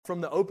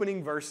from the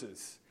opening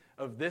verses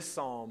of this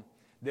psalm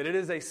that it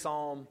is a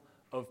psalm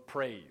of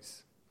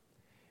praise.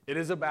 It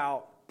is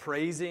about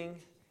praising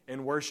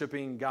and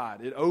worshiping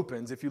God. It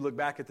opens, if you look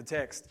back at the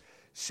text,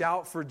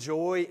 shout for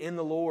joy in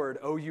the Lord,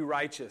 O you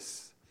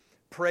righteous.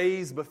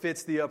 Praise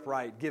befits the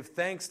upright. Give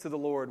thanks to the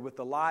Lord with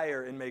the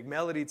lyre and make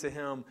melody to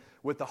him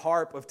with the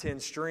harp of 10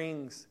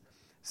 strings.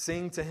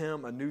 Sing to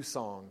him a new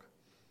song.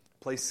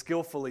 Play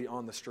skillfully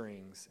on the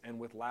strings and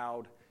with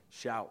loud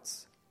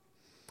shouts.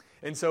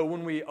 And so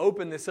when we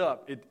open this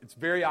up, it's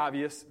very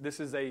obvious this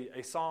is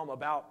a psalm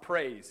about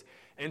praise.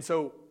 And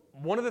so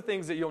one of the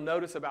things that you'll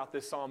notice about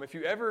this psalm, if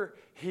you ever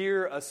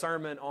hear a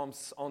sermon on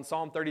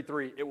Psalm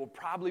 33, it will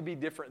probably be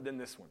different than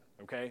this one,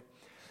 okay?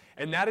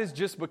 And that is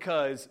just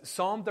because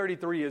Psalm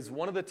 33 is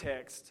one of the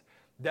texts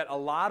that a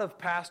lot of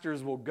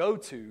pastors will go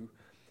to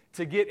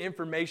get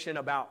information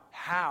about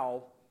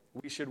how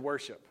we should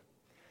worship.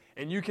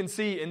 And you can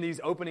see in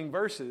these opening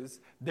verses,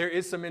 there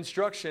is some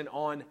instruction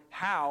on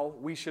how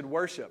we should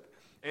worship.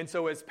 And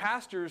so as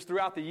pastors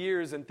throughout the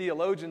years and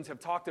theologians have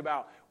talked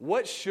about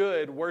what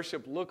should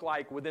worship look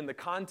like within the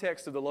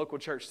context of the local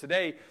church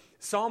today,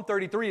 Psalm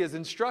 33 is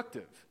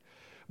instructive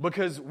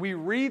because we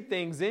read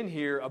things in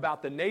here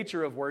about the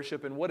nature of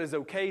worship and what is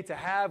okay to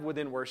have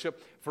within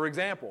worship. For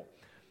example,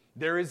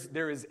 there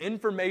is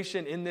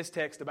information in this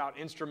text about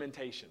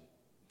instrumentation.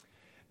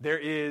 There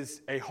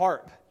is a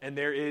harp and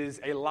there is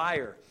a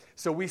lyre.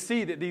 So we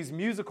see that these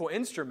musical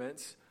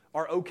instruments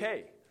are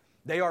okay.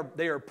 They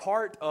are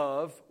part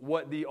of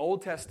what the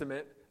Old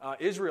Testament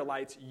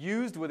Israelites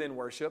used within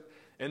worship,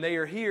 and they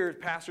are here.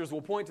 Pastors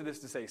will point to this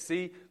to say,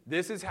 see,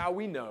 this is how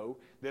we know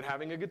that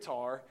having a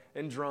guitar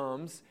and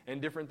drums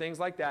and different things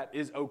like that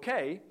is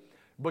okay,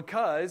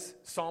 because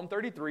Psalm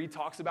 33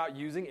 talks about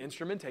using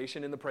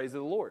instrumentation in the praise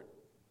of the Lord.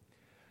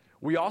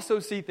 We also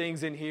see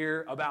things in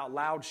here about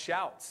loud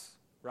shouts,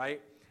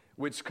 right?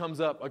 Which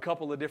comes up a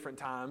couple of different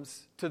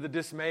times to the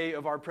dismay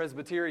of our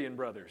Presbyterian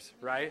brothers,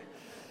 right?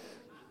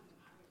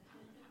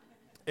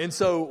 And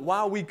so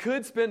while we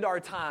could spend our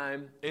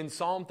time in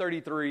Psalm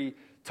 33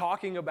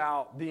 talking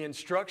about the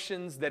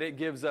instructions that it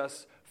gives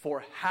us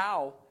for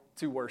how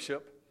to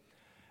worship,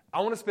 I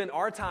want to spend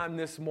our time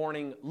this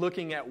morning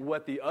looking at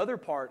what the other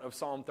part of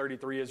Psalm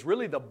 33 is.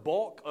 Really the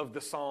bulk of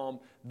the psalm,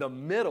 the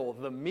middle,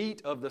 the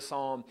meat of the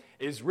psalm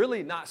is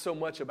really not so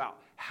much about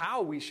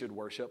how we should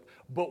worship,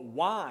 but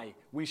why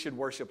we should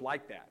worship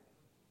like that.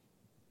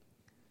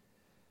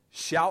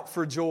 Shout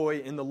for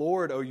joy in the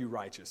Lord, O you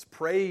righteous.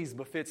 Praise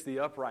befits the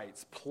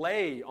uprights.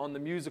 Play on the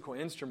musical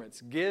instruments.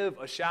 Give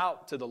a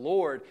shout to the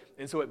Lord.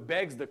 And so it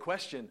begs the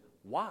question,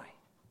 why?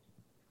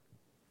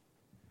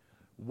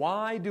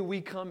 Why do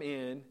we come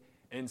in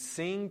and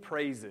sing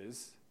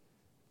praises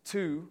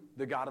to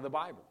the God of the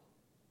Bible?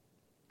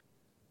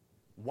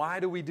 Why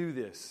do we do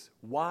this?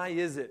 Why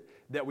is it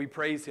that we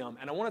praise Him?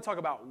 And I want to talk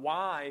about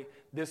why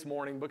this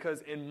morning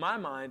because in my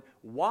mind,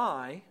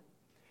 why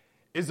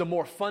is a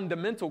more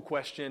fundamental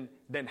question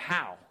than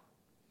how.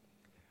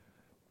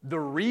 The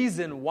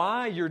reason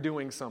why you're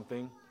doing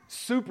something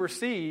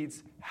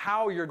supersedes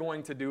how you're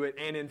going to do it,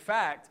 and in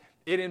fact,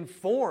 it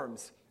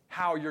informs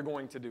how you're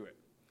going to do it.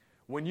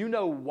 When you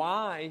know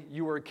why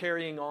you are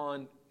carrying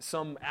on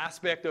some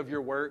aspect of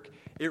your work,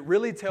 it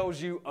really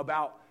tells you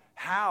about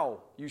how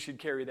you should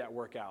carry that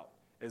work out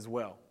as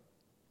well.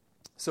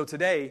 So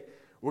today,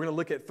 we're going to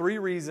look at 3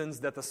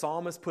 reasons that the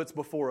psalmist puts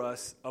before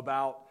us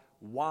about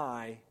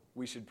why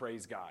we should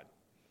praise God.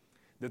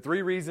 The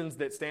 3 reasons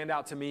that stand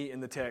out to me in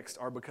the text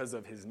are because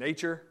of His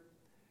nature,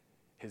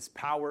 His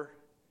power,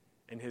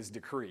 and His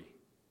decree.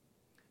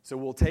 So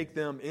we'll take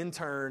them in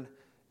turn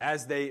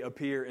as they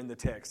appear in the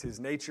text.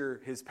 His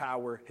nature, His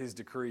power, His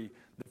decree.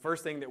 The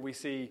first thing that we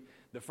see,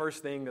 the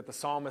first thing that the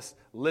psalmist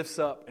lifts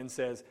up and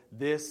says,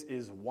 this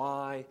is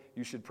why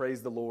you should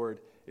praise the Lord,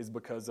 is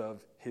because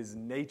of His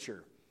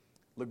nature.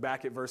 Look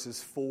back at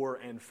verses 4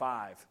 and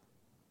 5.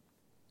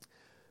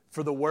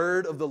 For the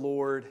word of the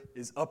Lord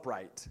is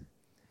upright,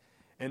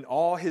 and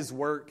all His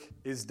work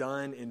is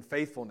done in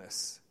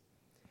faithfulness.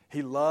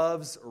 He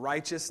loves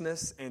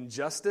righteousness and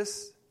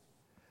justice.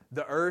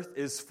 The earth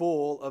is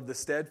full of the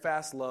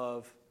steadfast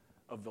love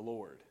of the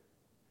Lord.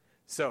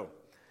 So,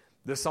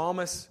 the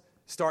psalmist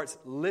starts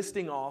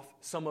listing off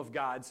some of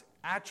God's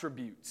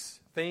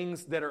attributes,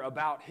 things that are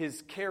about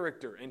His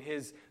character and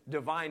His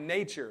divine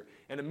nature,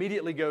 and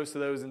immediately goes to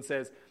those and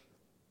says,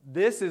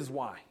 this is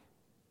why.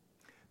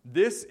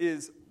 This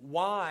is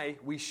why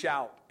we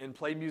shout and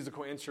play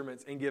musical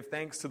instruments and give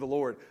thanks to the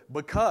Lord.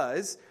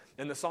 Because,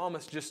 and the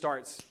psalmist just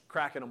starts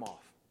cracking them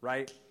off,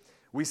 right?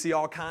 We see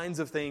all kinds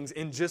of things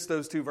in just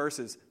those 2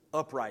 verses.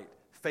 Upright,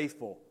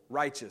 faithful,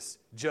 righteous,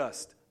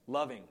 just,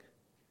 loving.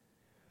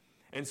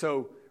 And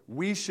so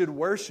we should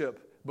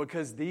worship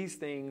because these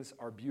things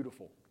are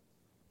beautiful.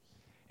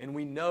 And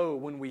we know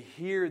when we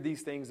hear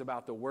these things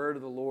about the word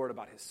of the Lord,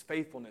 about His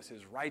faithfulness,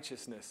 His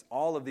righteousness,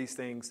 all of these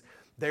things,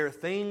 they are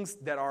things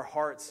that our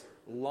hearts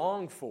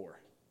long for.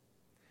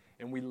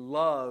 And we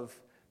love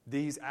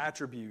these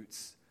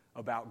attributes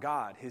about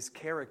God. His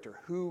character,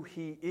 who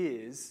He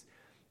is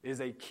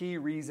a key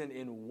reason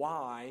in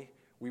why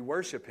we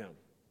worship Him.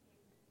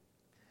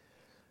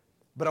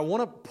 But I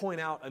want to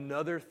point out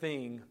another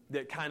thing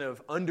that kind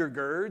of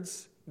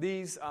undergirds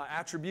these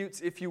attributes,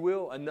 if you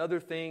will,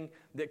 another thing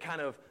that kind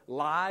of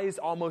lies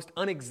almost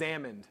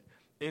unexamined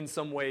in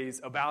some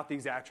ways about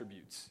these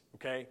attributes,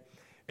 okay?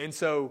 And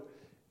so,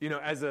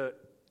 as a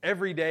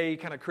everyday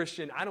kind of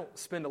Christian, I don't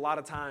spend a lot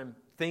of time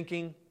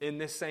thinking in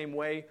this same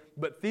way,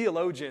 but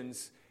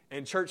theologians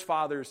and church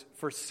fathers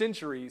for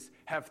centuries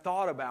have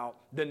thought about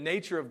the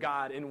nature of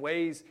God in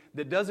ways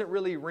that doesn't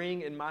really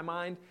ring in my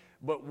mind.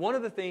 But one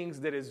of the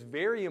things that is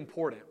very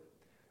important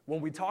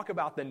when we talk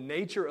about the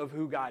nature of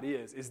who God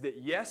is that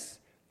yes,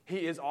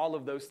 He is all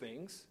of those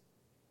things.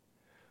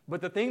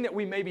 But the thing that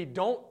we maybe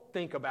don't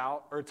think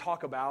about or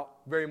talk about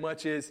very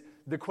much is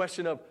the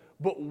question of,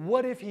 but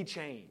what if He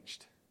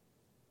changed?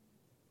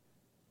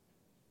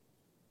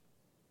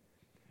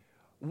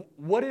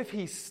 What if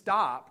He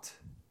stopped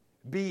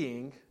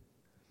being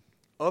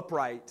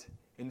upright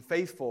and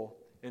faithful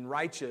and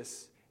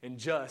righteous and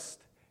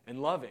just and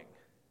loving?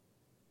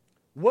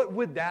 What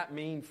would that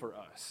mean for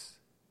us?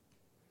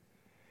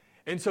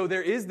 And so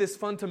there is this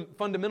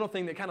fundamental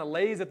thing that kind of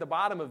lays at the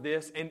bottom of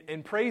this,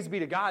 and praise be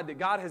to God that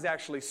God has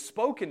actually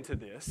spoken to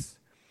this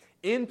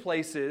in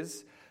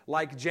places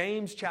like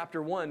James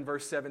chapter 1,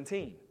 verse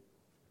 17.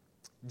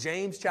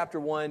 James chapter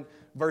 1,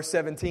 verse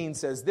 17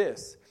 says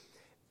this,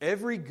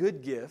 "Every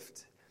good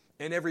gift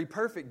and every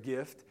perfect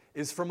gift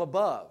is from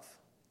above,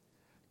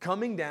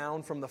 coming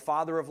down from the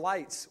Father of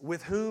lights,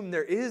 with whom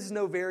there is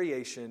no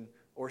variation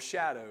or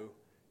shadow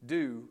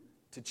due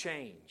to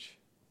change."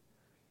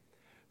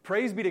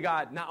 Praise be to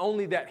God, not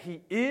only that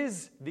He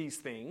is these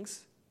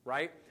things,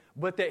 right,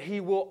 but that He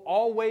will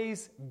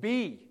always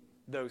be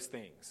those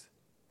things.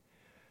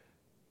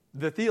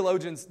 The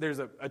theologians, there's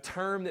a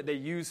term that they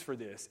use for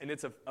this, and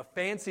it's a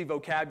fancy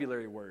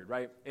vocabulary word,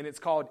 right? And it's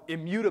called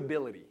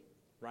immutability,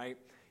 right?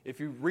 If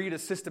you read a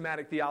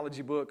systematic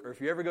theology book, or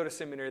if you ever go to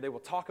seminary, they will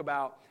talk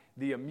about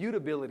the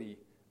immutability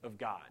of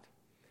God.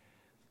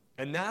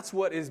 And that's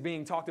what is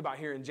being talked about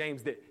here in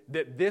James,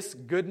 that this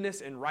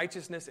goodness and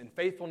righteousness and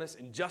faithfulness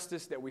and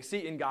justice that we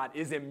see in God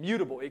is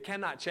immutable. It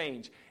cannot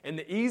change. And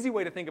the easy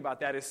way to think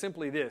about that is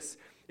simply this.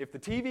 If the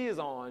TV is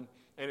on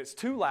and it's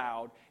too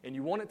loud and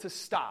you want it to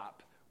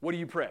stop, what do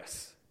you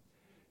press?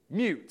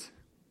 Mute.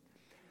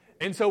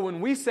 And so when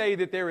we say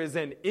that there is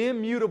an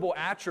immutable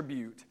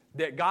attribute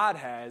that God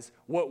has,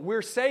 what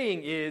we're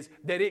saying is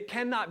that it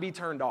cannot be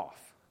turned off.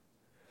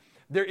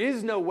 There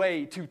is no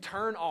way to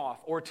turn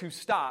off or to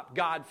stop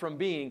God from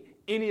being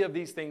any of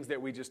these things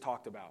that we just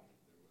talked about.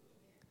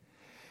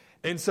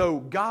 And so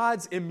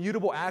God's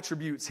immutable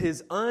attributes,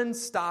 His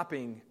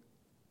unstopping,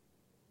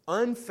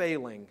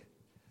 unfailing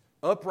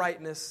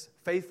uprightness,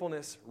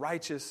 faithfulness,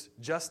 righteous,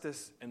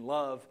 justice, and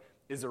love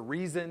is a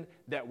reason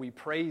that we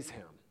praise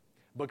Him.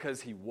 Because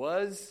He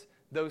was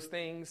those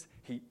things,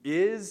 He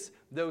is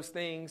those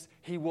things,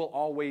 He will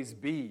always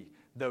be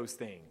those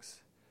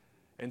things.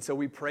 And so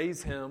we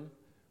praise Him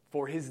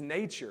for His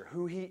nature,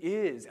 who He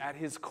is at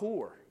His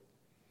core.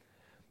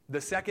 The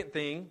second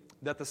thing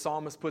that the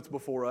psalmist puts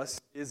before us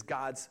is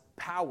God's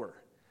power.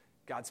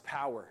 God's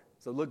power.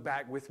 So look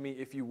back with me,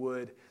 if you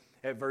would,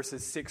 at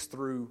verses 6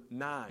 through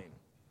 9.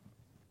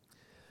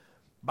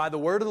 "By the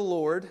word of the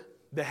Lord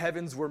the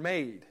heavens were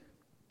made,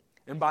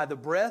 and by the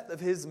breath of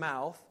His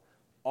mouth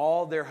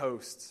all their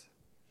hosts.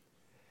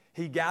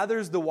 He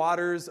gathers the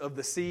waters of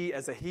the sea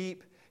as a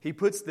heap. He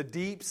puts the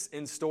deeps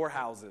in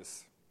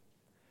storehouses.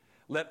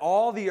 Let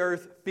all the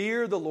earth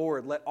fear the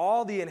Lord. Let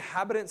all the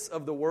inhabitants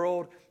of the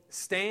world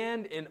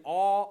stand in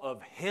awe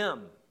of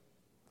Him.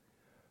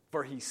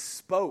 For He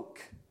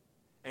spoke,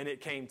 and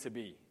it came to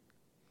be.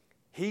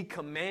 He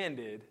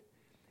commanded,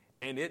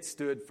 and it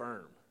stood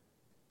firm."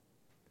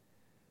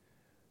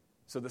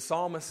 So the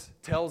psalmist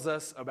tells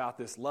us about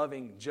this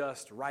loving,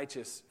 just,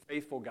 righteous,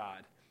 faithful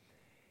God.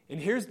 And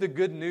here's the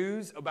good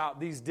news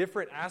about these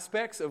different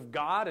aspects of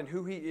God and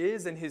who He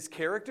is and His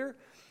character,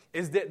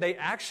 is that they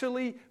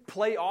actually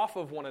play off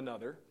of one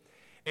another.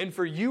 And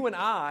for you and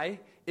I,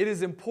 it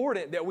is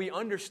important that we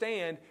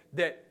understand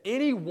that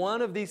any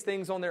one of these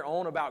things on their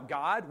own about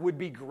God would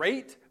be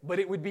great, but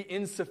it would be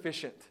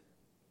insufficient.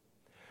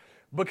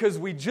 Because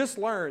we just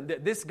learned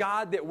that this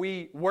God that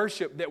we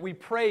worship, that we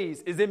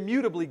praise, is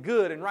immutably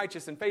good and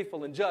righteous and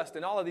faithful and just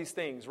and all of these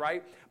things,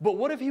 right? But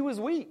what if He was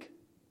weak?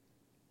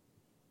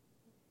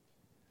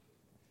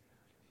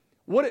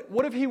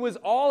 What if He was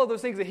all of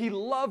those things, that He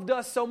loved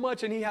us so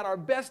much and He had our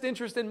best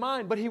interest in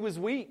mind, but He was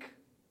weak?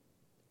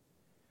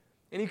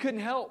 And He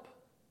couldn't help.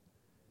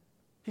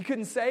 He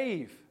couldn't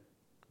save.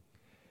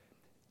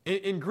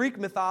 In Greek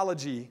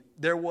mythology,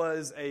 there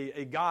was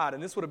a god,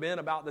 and this would have been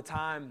about the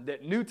time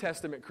that New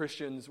Testament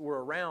Christians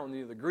were around.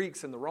 The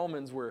Greeks and the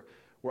Romans were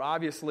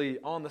obviously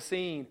on the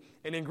scene.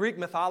 And in Greek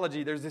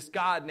mythology, there's this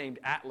god named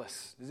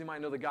Atlas. Does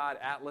anybody know the god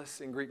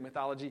Atlas in Greek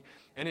mythology?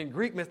 And in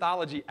Greek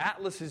mythology,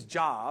 Atlas's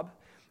job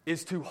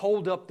is to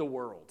hold up the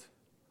world,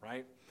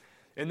 right?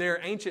 And there are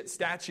ancient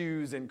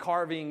statues and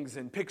carvings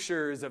and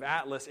pictures of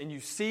Atlas, and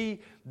you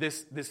see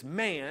this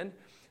man,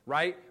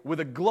 right, with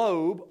a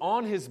globe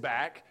on his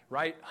back,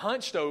 right,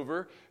 hunched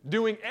over,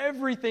 doing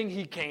everything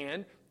he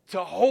can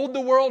to hold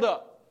the world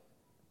up.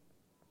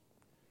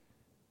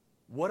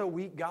 What a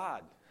weak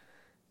God.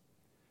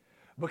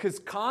 Because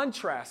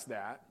contrast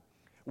that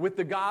with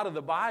the God of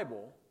the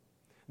Bible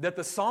that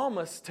the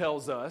psalmist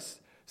tells us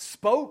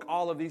spoke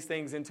all of these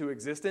things into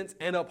existence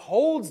and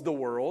upholds the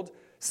world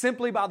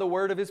simply by the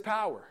word of his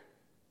power.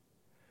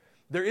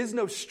 There is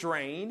no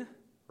strain,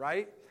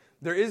 right?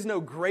 There is no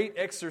great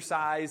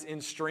exercise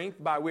in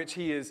strength by which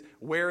he is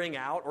wearing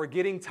out or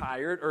getting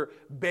tired or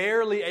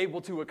barely able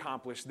to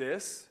accomplish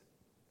this.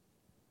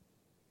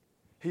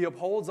 He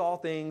upholds all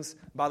things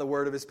by the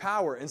word of his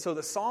power. And so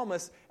the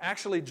psalmist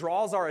actually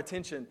draws our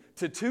attention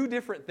to two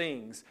different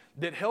things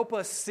that help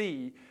us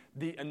see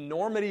the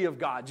enormity of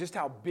God, just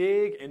how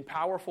big and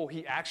powerful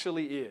he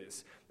actually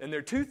is. And there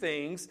are two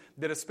things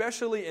that,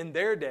 especially in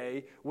their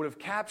day, would have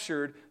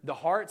captured the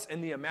hearts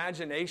and the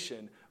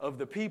imagination of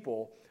the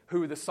people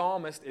who the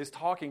psalmist is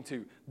talking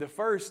to. The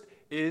first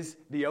is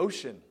the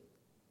ocean.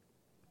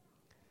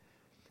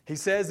 He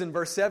says in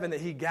verse 7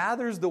 that he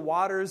gathers the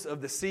waters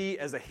of the sea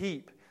as a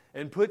heap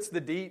and puts the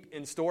deep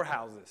in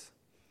storehouses.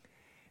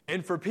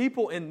 And for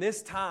people in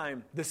this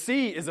time, the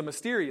sea is a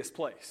mysterious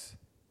place,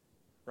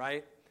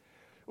 right?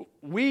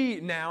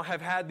 We now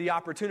have had the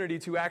opportunity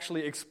to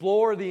actually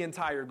explore the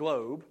entire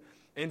globe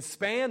and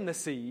span the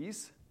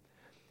seas.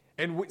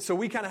 And so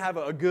we kind of have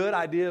a good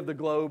idea of the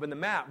globe and the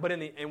map. But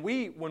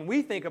when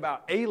we think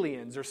about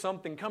aliens or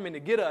something coming to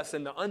get us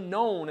and the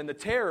unknown and the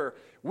terror,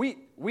 we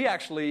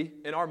actually,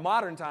 in our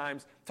modern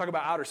times, talk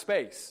about outer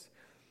space,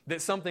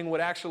 that something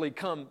would actually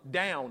come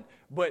down.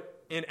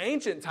 But in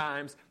ancient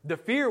times, the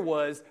fear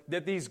was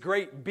that these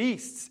great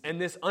beasts and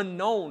this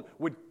unknown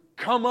would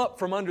come up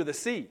from under the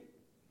sea.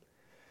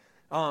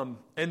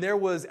 And there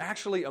was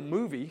actually a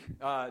movie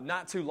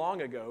not too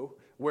long ago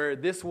where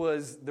this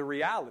was the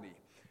reality,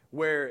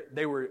 where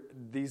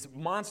these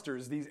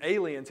monsters, these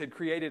aliens had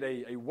created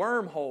a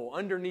wormhole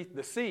underneath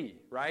the sea,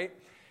 right?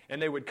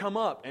 And they would come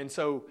up. And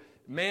so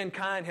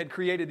mankind had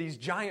created these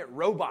giant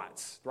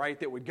robots, right,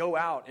 that would go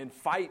out and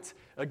fight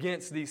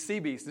against these sea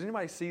beasts. Does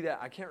anybody see that?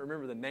 I can't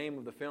remember the name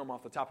of the film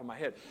off the top of my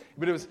head.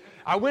 But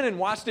I went and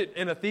watched it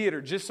in a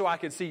theater just so I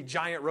could see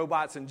giant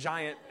robots and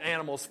giant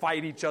animals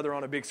fight each other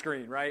on a big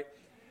screen, right?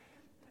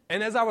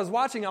 And as I was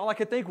watching, all I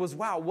could think was,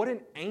 wow, what an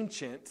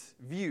ancient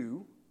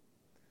view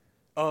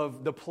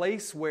of the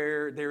place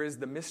where there is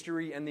the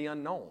mystery and the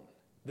unknown,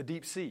 the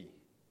deep sea,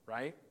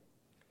 right?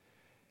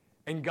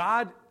 And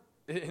God,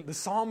 the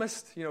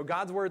psalmist,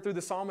 God's word through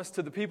the psalmist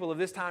to the people of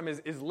this time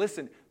is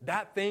listen,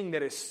 that thing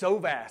that is so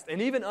vast.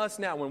 And even us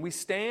now, when we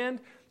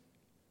stand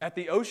at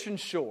the ocean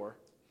shore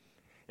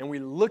and we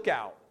look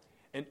out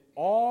and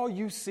all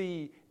you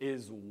see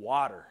is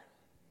water.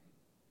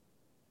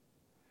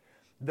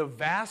 The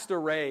vast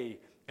array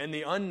and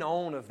the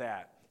unknown of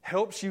that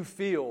helps you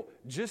feel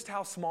just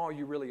how small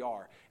you really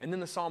are. And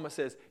then the psalmist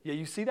says, yeah,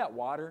 you see that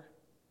water?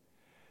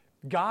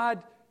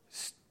 God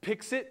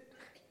picks it,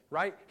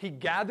 right? He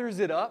gathers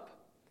it up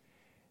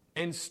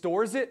and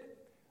stores it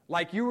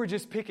like you were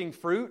just picking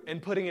fruit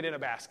and putting it in a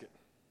basket.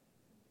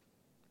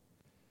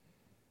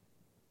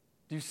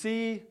 Do you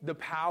see the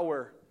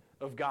power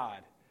of God?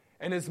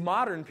 And as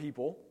modern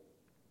people,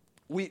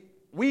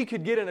 we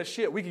could get in a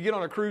ship, we could get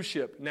on a cruise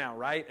ship now,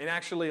 right? And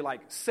actually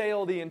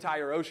sail the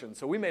entire ocean.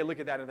 So we may look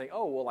at that and think,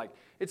 oh, well,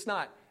 it's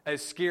not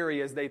as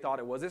scary as they thought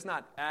it was. It's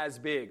not as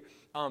big.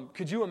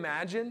 Could you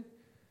imagine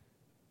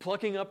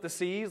plucking up the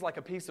seas like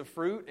a piece of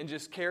fruit and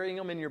just carrying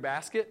them in your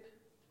basket?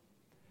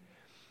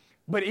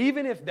 But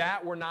even if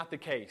that were not the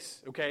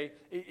case, okay,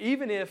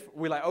 even if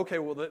we're okay,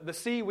 well, the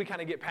sea we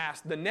kind of get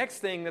past, the next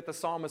thing that the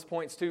psalmist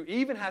points to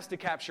even has to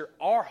capture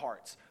our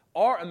hearts,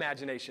 our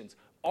imaginations,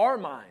 our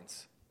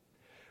minds.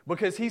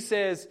 Because he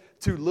says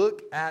to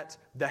look at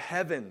the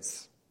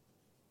heavens.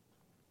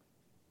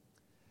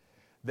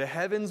 The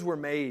heavens were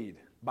made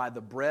by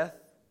the breath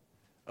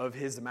of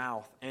his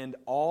mouth and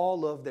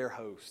all of their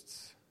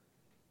hosts.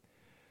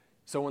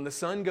 So when the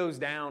sun goes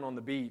down on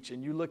the beach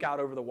and you look out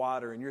over the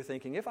water and you're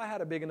thinking, if I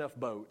had a big enough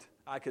boat,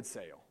 I could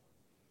sail.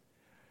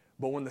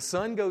 But when the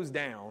sun goes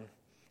down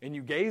and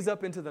you gaze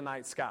up into the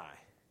night sky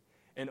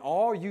and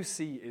all you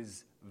see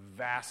is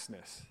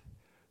vastness,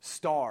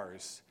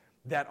 stars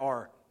that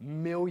are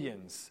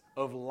millions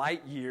of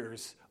light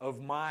years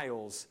of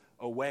miles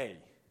away,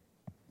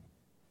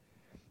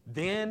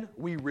 then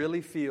we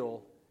really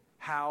feel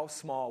how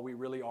small we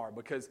really are.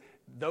 Because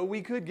though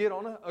we could get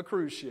on a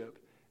cruise ship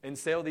and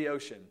sail the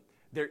ocean,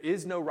 there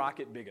is no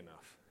rocket big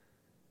enough.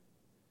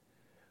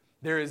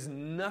 There is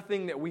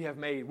nothing that we have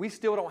made. We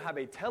still don't have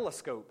a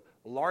telescope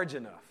large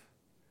enough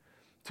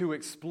to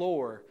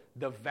explore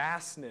the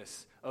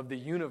vastness of the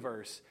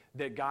universe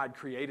that God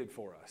created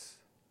for us.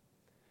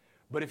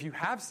 But if you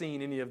have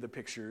seen any of the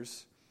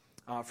pictures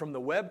from the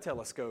Webb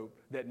telescope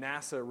that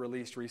NASA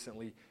released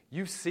recently,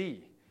 you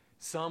see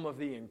some of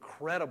the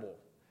incredible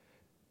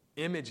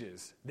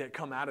images that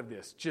come out of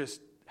this,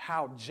 just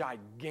how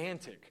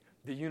gigantic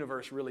the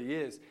universe really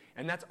is.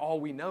 And that's all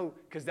we know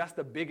because that's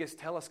the biggest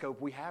telescope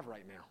we have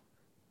right now.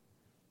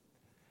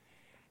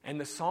 And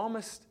the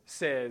psalmist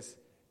says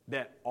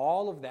that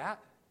all of that,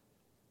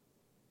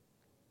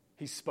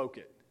 He spoke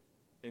it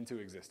into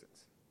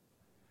existence.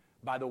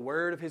 By the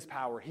word of his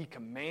power, he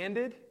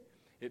commanded,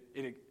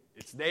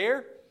 it's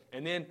there,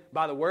 and then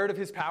by the word of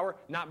his power,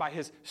 not by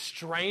his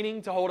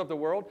straining to hold up the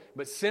world,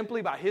 but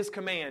simply by his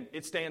command,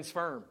 it stands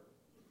firm.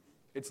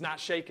 It's not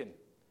shaken.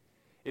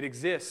 It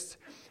exists.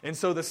 And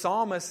so the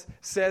psalmist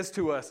says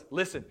to us,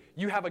 listen,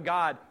 you have a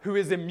God who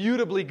is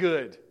immutably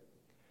good.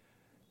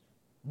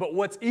 But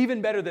what's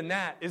even better than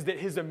that is that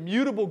his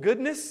immutable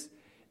goodness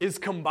is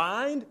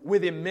combined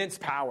with immense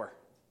power.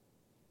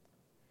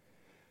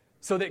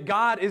 So that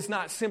God is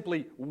not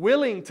simply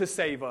willing to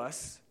save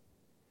us,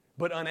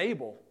 but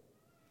unable.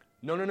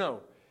 No.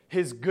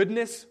 His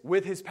goodness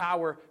with his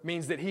power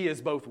means that he is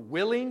both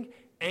willing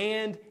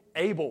and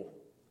able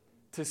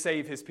to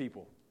save his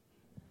people.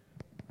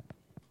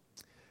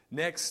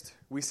 Next,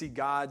 we see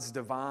God's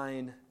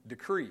divine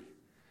decree.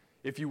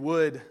 If you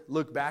would,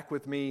 look back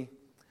with me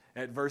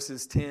at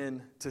verses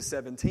 10 to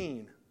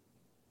 17.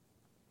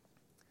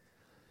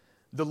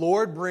 The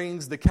Lord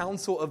brings the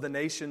counsel of the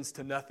nations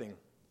to nothing.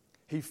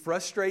 He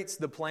frustrates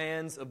the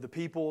plans of the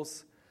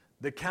peoples.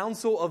 The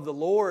counsel of the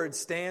Lord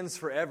stands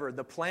forever,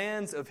 the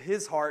plans of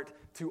his heart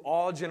to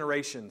all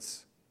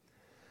generations.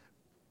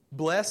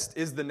 Blessed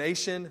is the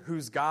nation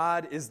whose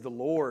God is the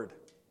Lord,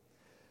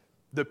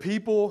 the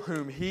people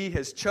whom he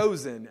has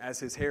chosen as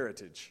his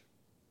heritage.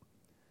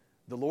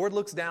 The Lord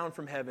looks down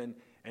from heaven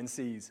and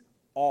sees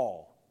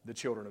all the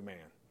children of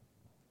man.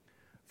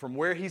 From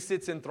where he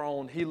sits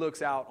enthroned, he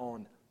looks out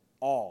on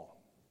all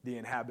the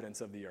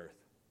inhabitants of the earth.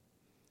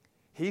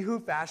 He who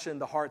fashioned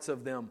the hearts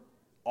of them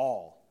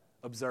all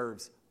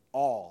observes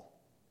all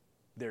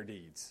their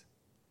deeds.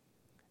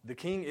 The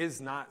king is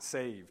not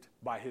saved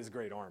by his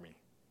great army.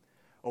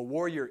 A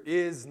warrior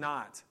is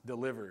not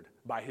delivered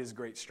by his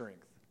great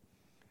strength.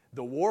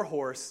 The war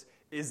horse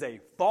is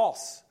a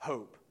false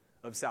hope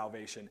of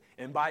salvation,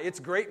 and by its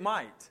great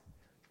might,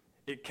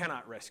 it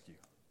cannot rescue.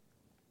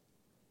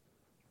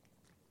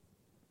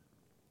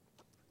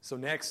 So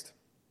next,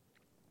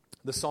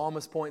 the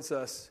psalmist points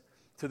us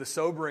to the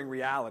sobering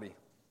reality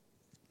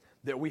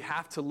that we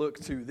have to look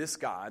to this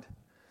God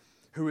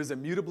who is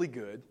immutably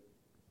good,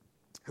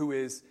 who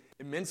is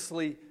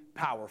immensely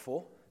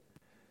powerful.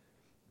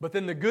 But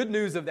then the good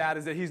news of that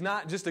is that he's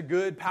not just a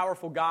good,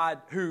 powerful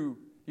God who,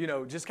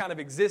 just kind of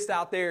exists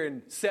out there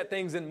and set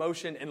things in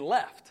motion and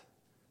left,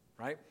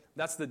 right?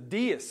 That's the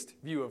deist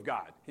view of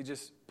God. He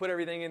just put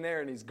everything in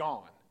there and he's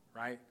gone,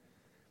 right?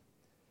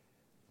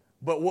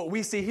 But what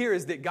we see here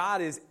is that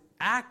God is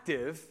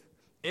active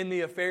in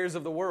the affairs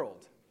of the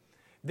world.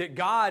 That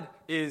God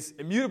is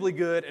immutably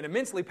good and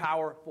immensely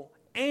powerful,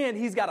 and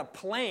he's got a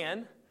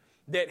plan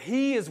that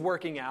he is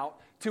working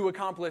out to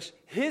accomplish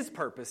his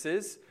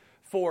purposes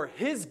for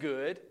his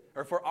good,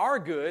 or for our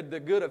good, the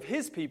good of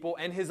his people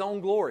and his own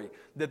glory.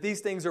 That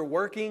these things are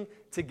working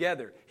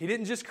together. He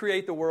didn't just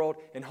create the world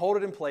and hold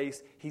it in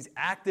place. He's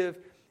active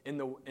in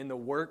the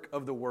work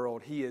of the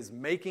world. He is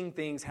making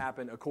things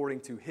happen according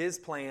to his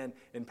plan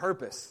and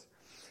purpose.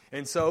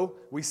 And so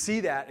we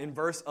see that in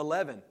verse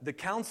 11. The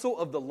counsel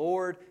of the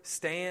Lord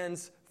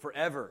stands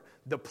forever,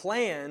 the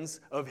plans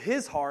of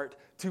his heart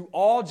to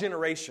all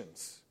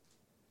generations.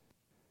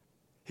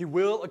 He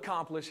will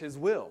accomplish his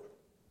will.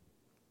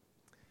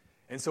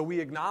 And so we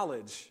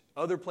acknowledge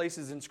other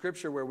places in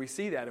Scripture where we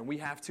see that, and we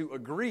have to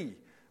agree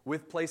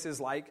with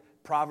places like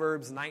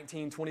Proverbs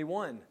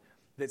 19:21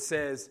 that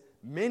says,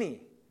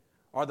 "Many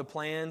are the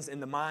plans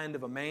in the mind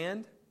of a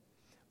man,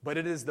 but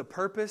it is the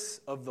purpose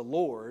of the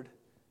Lord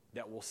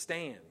that will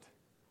stand."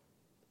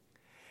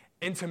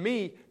 And to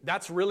me,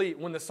 that's really,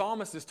 when the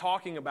psalmist is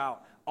talking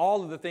about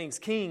all of the things,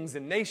 kings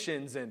and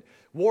nations and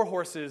war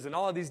horses and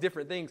all of these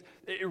different things,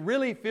 it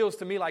really feels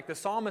to me like the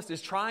psalmist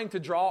is trying to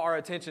draw our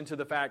attention to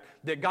the fact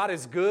that God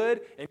is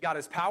good and God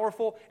is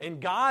powerful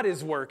and God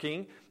is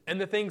working, and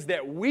the things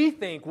that we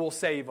think will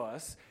save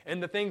us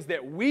and the things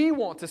that we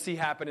want to see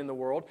happen in the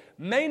world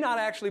may not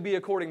actually be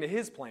according to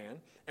his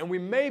plan, and we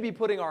may be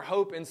putting our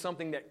hope in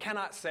something that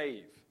cannot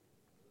save.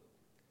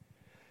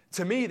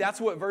 To me, that's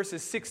what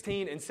verses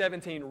 16 and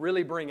 17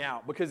 really bring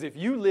out. Because if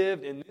you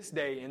lived in this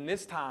day, in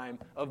this time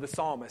of the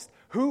psalmist,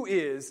 who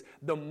is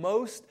the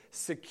most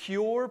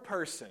secure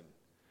person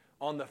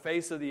on the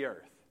face of the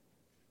earth?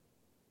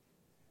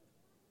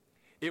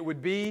 It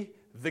would be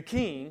the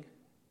king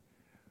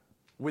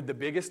with the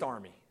biggest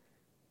army.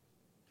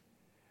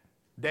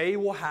 They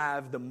will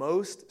have the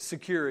most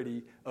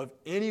security of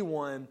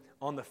anyone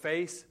on the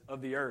face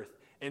of the earth.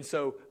 And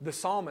so the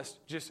psalmist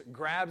just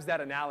grabs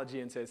that analogy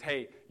and says,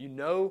 hey, you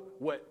know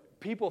what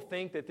people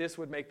think that this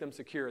would make them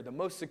secure? The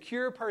most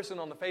secure person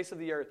on the face of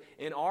the earth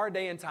in our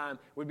day and time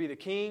would be the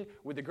king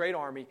with the great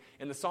army.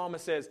 And the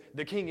psalmist says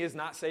the king is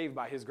not saved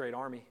by his great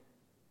army,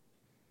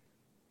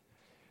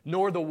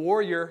 nor the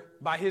warrior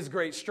by his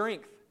great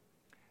strength.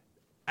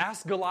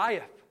 Ask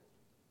Goliath.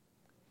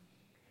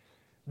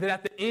 That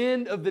at the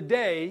end of the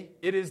day,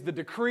 it is the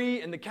decree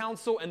and the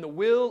counsel and the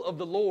will of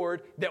the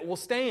Lord that will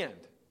stand.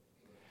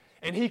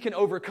 And he can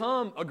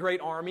overcome a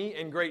great army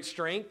and great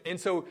strength. And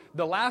so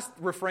the last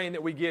refrain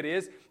that we get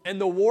is, and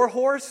the war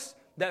horse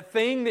that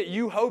thing that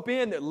you hope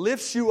in that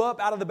lifts you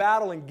up out of the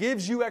battle and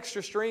gives you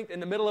extra strength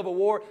in the middle of a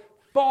war,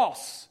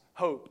 false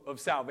hope of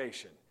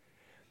salvation.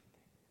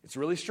 It's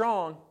really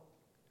strong,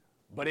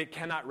 but it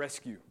cannot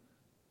rescue.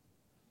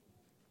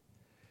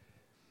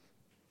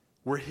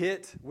 We're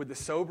hit with the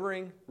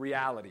sobering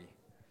reality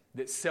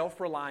that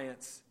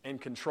self-reliance and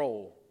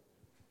control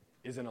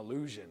is an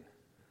illusion.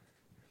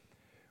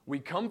 We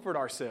comfort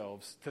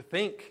ourselves to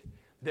think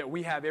that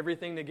we have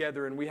everything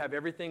together and we have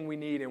everything we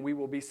need and we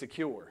will be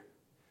secure.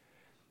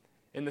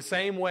 In the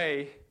same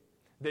way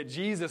that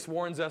Jesus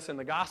warns us in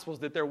the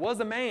Gospels that there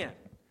was a man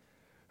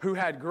who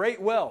had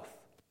great wealth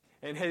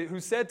and who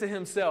said to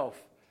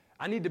himself,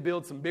 I need to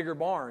build some bigger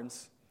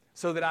barns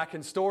so that I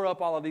can store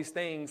up all of these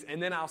things,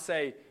 and then I'll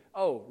say,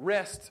 oh,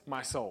 rest,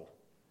 my soul.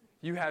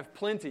 You have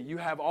plenty. You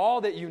have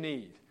all that you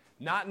need,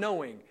 not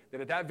knowing that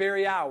at that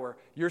very hour,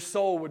 your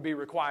soul would be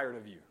required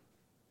of you.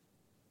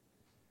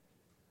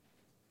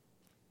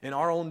 In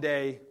our own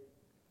day,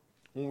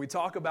 when we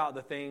talk about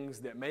the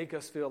things that make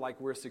us feel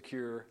like we're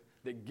secure,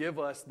 that give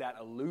us that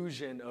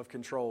illusion of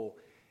control,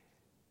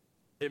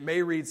 it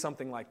may read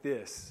something like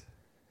this,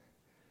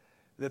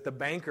 that the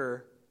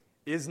banker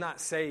is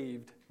not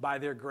saved by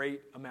their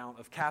great amount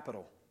of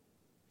capital.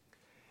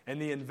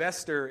 And the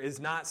investor is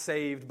not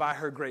saved by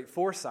her great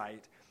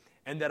foresight,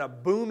 and that a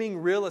booming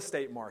real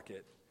estate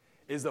market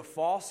is a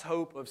false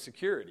hope of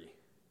security.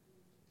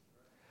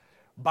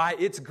 By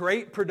its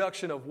great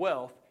production of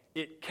wealth,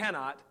 it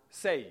cannot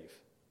save.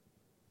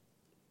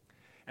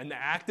 And the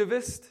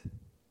activist,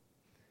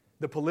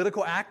 the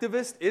political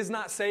activist, is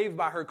not saved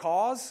by her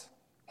cause,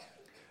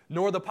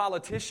 nor the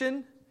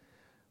politician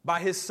by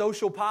his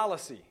social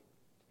policy.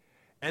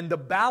 And the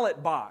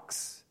ballot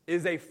box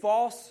is a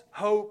false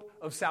hope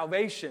of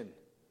salvation.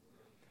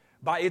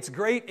 By its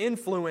great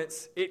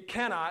influence, it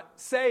cannot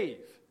save.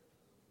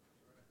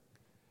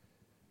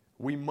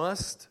 We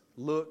must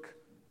look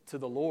to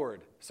the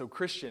Lord. So,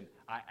 Christian,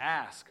 I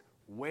ask,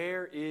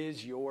 where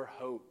is your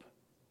hope?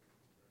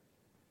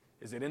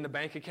 Is it in the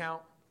bank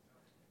account?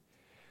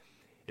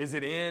 Is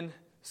it in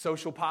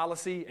social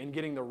policy and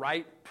getting the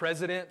right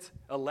president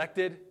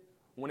elected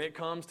when it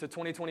comes to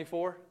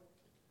 2024?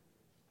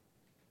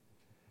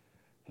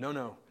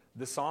 No.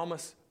 The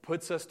psalmist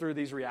puts us through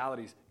these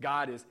realities.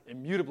 God is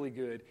immutably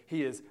good.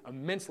 He is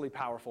immensely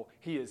powerful.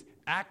 He is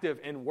active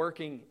and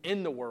working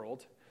in the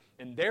world.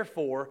 And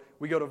therefore,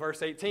 we go to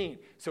verse 18.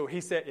 So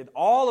he said, if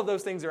all of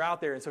those things are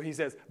out there, and so he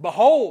says,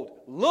 behold,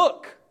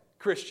 look,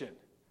 Christian.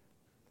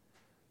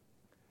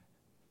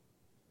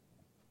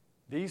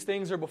 These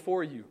things are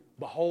before you.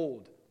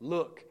 Behold,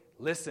 look,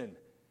 listen.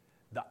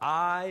 The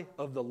eye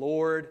of the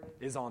Lord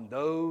is on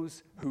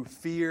those who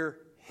fear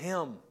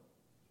Him.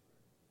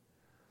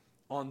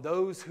 On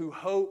those who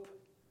hope,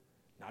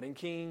 not in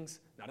kings,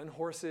 not in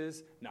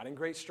horses, not in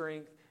great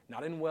strength,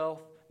 not in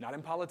wealth, not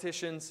in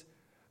politicians,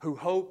 who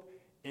hope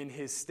in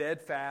His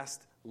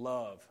steadfast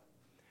love,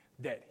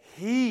 that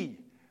He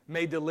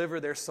may deliver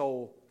their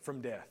soul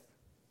from death.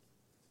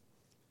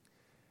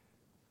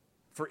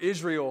 For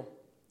Israel,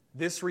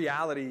 this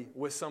reality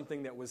was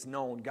something that was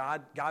known.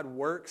 God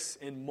works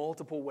in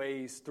multiple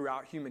ways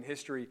throughout human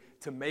history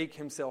to make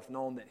Himself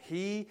known, that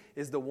He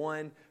is the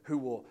one who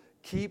will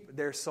keep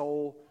their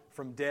soul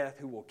from death,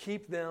 who will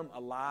keep them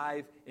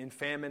alive in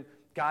famine.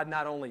 God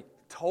not only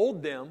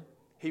told them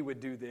He would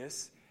do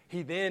this,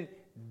 He then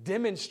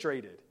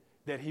demonstrated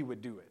that He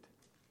would do it,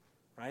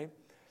 right?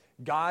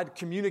 God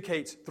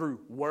communicates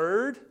through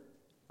word,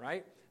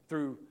 right?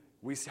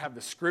 We have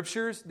the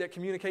scriptures that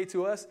communicate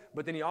to us,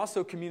 but then He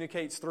also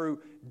communicates through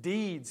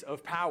deeds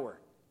of power,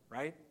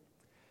 right?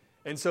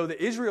 And so the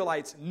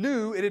Israelites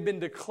knew it had been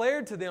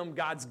declared to them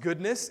God's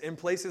goodness in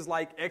places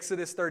like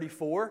Exodus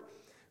 34,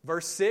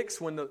 verse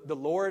 6, when the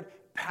Lord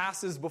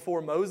passes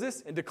before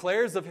Moses and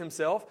declares of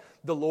Himself,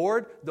 the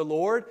Lord,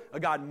 a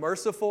God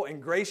merciful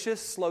and gracious,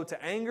 slow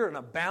to anger, and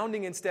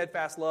abounding in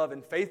steadfast love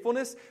and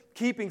faithfulness,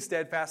 keeping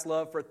steadfast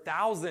love for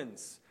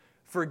thousands,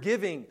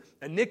 forgiving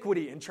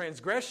iniquity and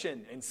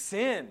transgression and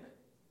sin,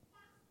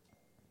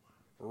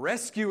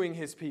 rescuing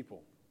His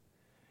people.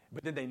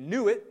 But then they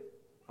knew it,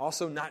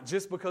 also not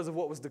just because of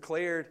what was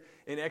declared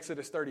in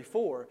Exodus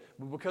 34,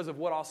 but because of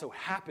what also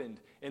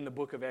happened in the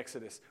book of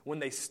Exodus. When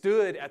they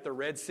stood at the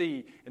Red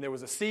Sea, and there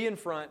was a sea in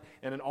front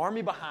and an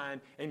army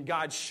behind, and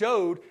God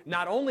showed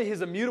not only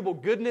His immutable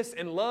goodness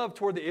and love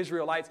toward the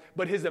Israelites,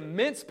 but His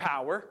immense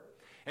power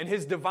and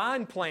His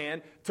divine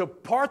plan to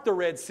part the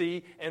Red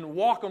Sea and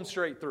walk them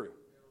straight through.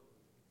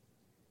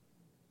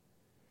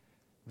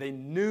 They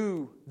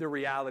knew the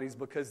realities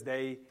because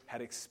they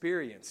had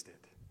experienced it.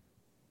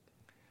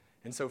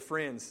 And so,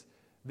 friends,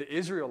 the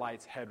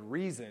Israelites had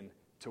reason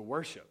to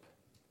worship.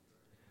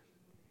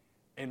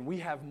 And we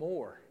have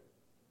more.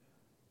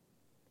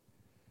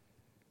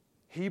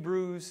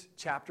 Hebrews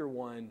chapter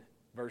 1,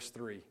 verse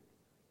 3.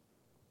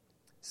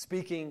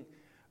 Speaking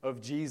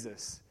of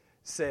Jesus,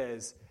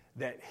 says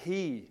that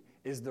He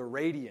is the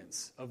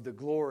radiance of the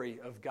glory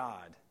of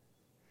God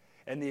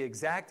and the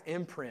exact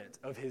imprint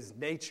of His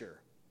nature.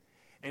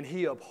 And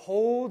He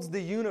upholds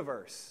the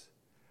universe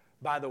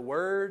by the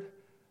word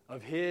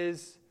of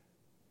His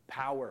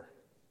power.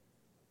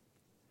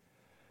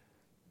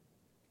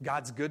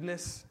 God's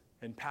goodness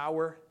and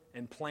power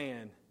and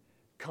plan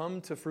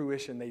come to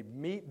fruition. They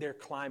meet their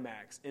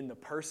climax in the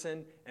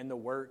person and the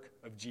work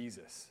of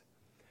Jesus.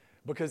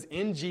 Because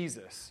in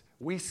Jesus,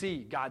 we see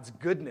God's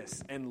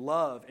goodness and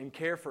love and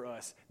care for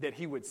us, that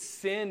he would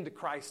send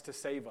Christ to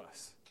save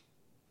us.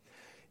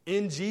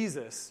 In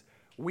Jesus,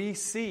 we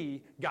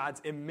see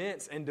God's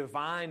immense and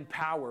divine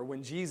power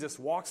when Jesus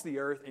walks the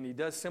earth and he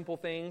does simple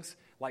things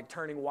like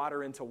turning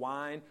water into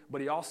wine,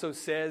 but he also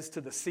says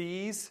to the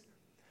seas,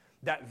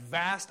 that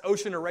vast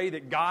ocean array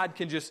that God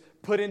can just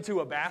put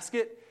into a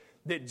basket,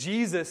 that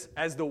Jesus,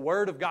 as the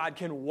Word of God,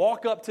 can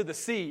walk up to the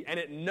sea and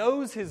it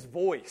knows his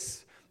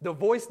voice. The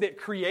voice that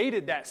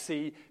created that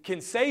sea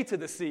can say to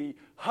the sea,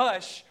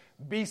 hush,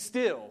 be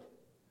still.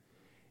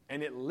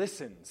 And it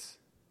listens.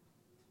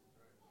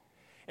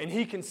 And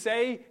he can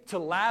say to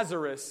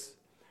Lazarus,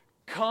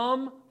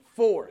 come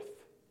forth,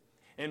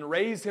 and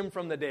raise him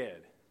from the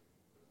dead.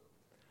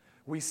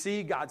 We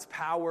see God's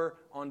power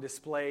on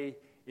display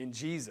in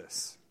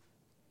Jesus.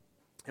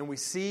 And we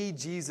see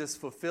Jesus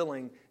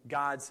fulfilling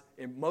God's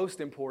most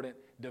important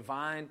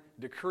divine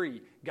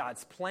decree,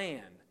 God's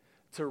plan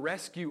to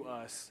rescue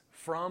us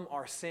from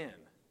our sin.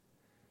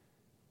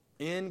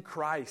 In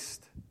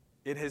Christ,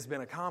 it has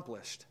been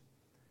accomplished.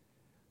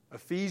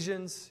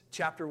 Ephesians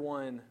chapter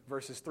 1,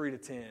 verses 3 to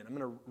 10. I'm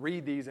going to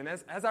read these, and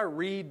as I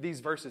read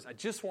these verses, I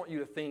just want you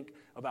to think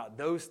about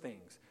those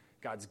things.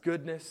 God's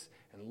goodness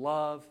and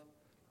love,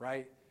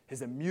 right?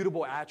 His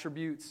immutable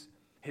attributes,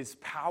 his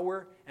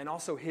power, and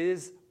also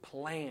his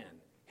plan,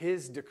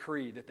 his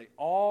decree, that they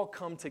all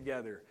come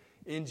together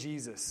in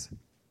Jesus.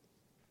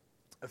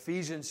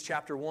 Ephesians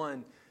chapter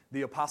 1,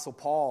 the Apostle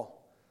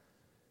Paul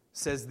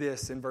says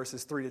this in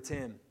verses 3 to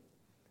 10.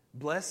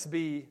 Blessed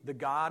be the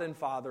God and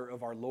Father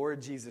of our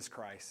Lord Jesus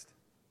Christ,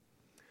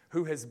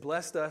 who has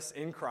blessed us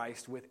in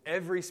Christ with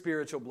every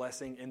spiritual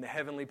blessing in the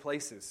heavenly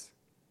places,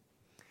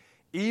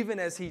 even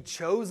as he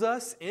chose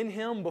us in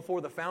him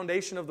before the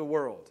foundation of the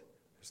world.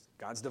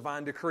 God's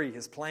divine decree,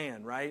 his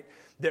plan, right?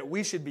 That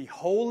we should be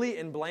holy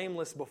and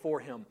blameless before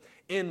him.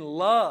 In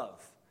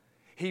love,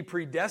 he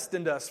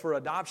predestined us for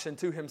adoption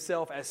to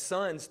himself as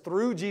sons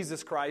through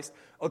Jesus Christ,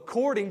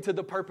 according to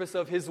the purpose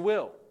of his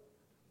will,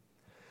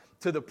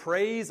 to the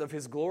praise of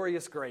his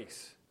glorious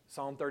grace.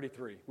 Psalm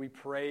 33. We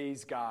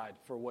praise God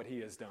for what he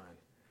has done.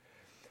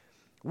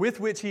 With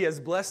which he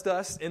has blessed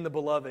us in the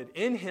beloved.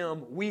 In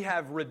him we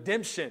have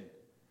redemption.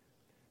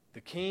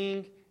 The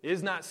king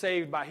is not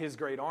saved by his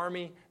great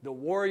army, the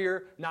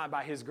warrior not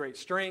by his great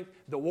strength.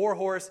 The war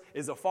horse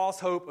is a false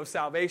hope of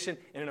salvation.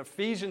 And in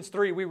Ephesians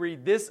 3, we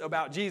read this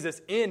about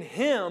Jesus. In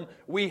him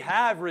we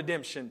have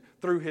redemption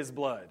through his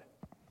blood,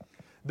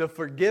 the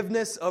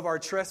forgiveness of our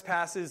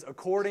trespasses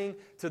according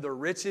to the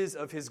riches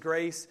of his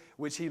grace,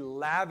 which he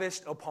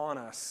lavished upon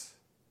us,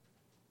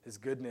 his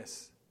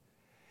goodness,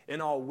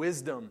 in all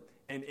wisdom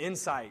and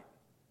insight,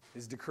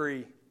 his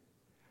decree,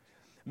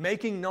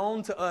 making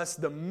known to us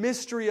the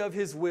mystery of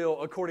his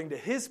will according to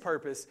his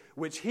purpose,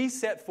 which he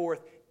set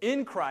forth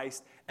in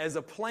Christ as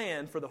a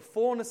plan for the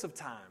fullness of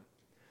time,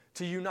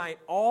 to unite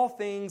all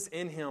things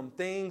in him,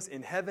 things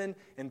in heaven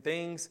and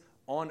things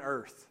on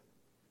earth.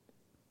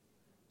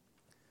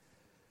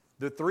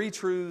 The three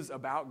truths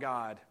about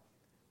God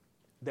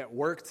that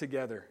work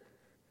together: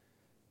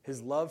 his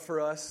love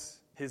for us,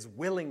 his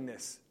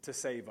willingness to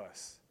save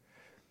us,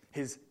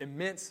 his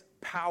immense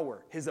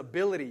power, his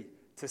ability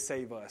to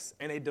save us,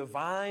 and a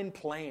divine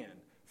plan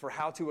for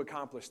how to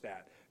accomplish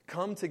that,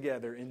 come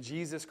together in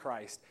Jesus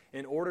Christ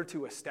in order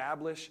to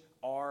establish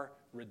our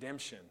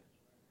redemption.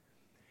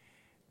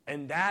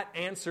 And that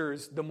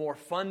answers the more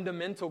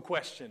fundamental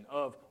question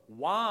of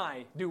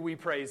why do we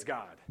praise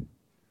God?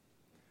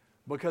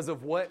 Because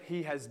of what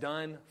he has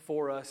done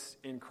for us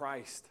in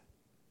Christ.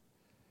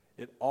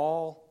 It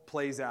all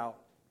plays out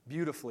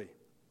beautifully.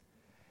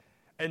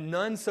 And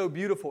none so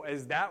beautiful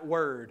as that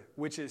word,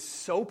 which is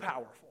so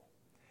powerful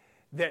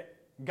that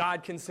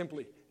God can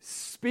simply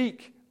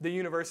speak the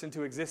universe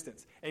into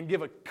existence and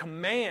give a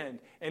command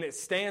and it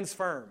stands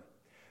firm.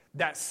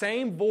 That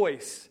same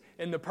voice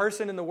in the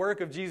person and the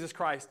work of Jesus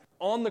Christ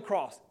on the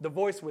cross, the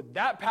voice with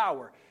that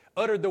power,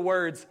 uttered the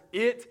words,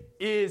 "It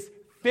is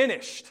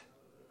finished."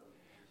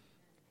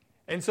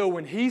 And so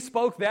when he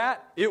spoke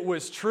that, it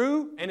was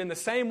true. And in the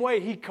same way,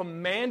 he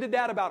commanded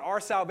that about our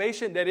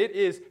salvation, that it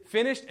is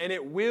finished and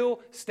it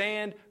will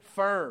stand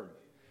firm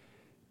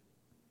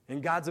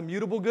in God's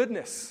immutable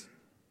goodness.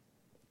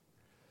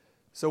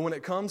 So when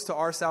it comes to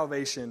our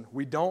salvation,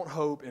 we don't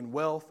hope in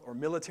wealth or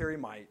military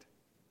might.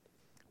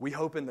 We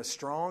hope in the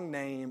strong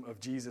name of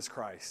Jesus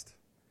Christ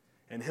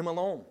and him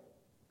alone.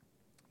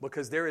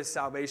 Because there is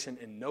salvation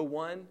in no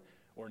one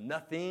or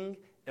nothing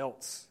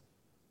else.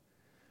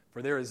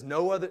 For there is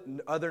no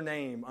other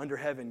name under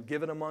heaven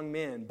given among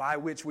men by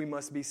which we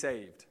must be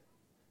saved.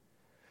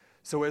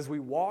 So as we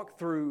walk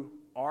through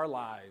our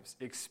lives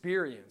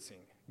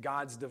experiencing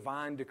God's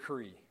divine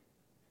decree,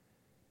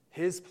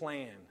 his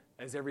plan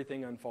as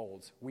everything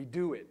unfolds, we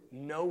do it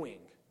knowing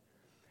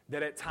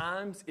that at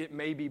times it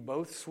may be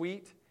both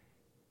sweet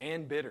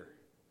and bitter.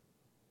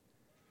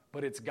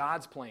 but it's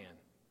God's plan.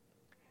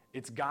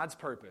 It's God's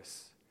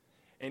purpose.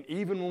 And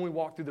even when we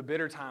walk through the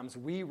bitter times,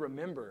 we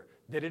remember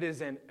that it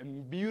is an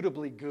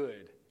immutably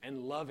good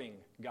and loving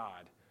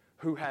God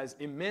who has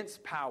immense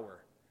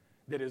power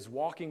that is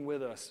walking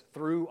with us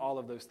through all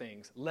of those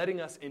things, letting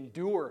us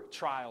endure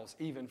trials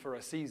even for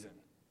a season,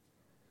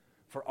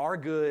 for our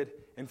good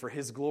and for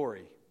his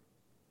glory.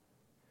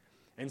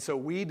 And so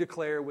we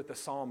declare with the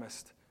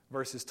psalmist,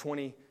 verses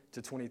 20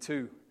 to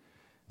 22,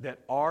 that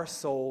our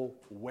soul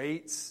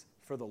waits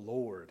for the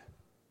Lord.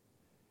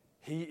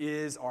 He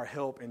is our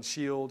help and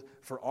shield,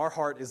 for our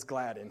heart is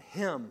glad in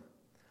him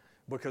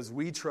because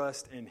we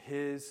trust in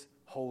his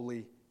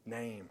holy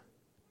name.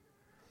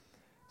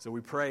 So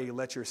we pray,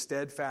 let your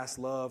steadfast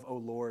love, O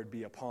Lord,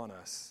 be upon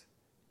us,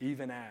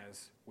 even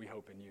as we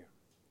hope in you.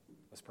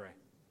 Let's pray.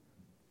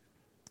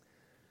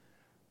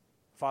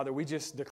 Father, we just declare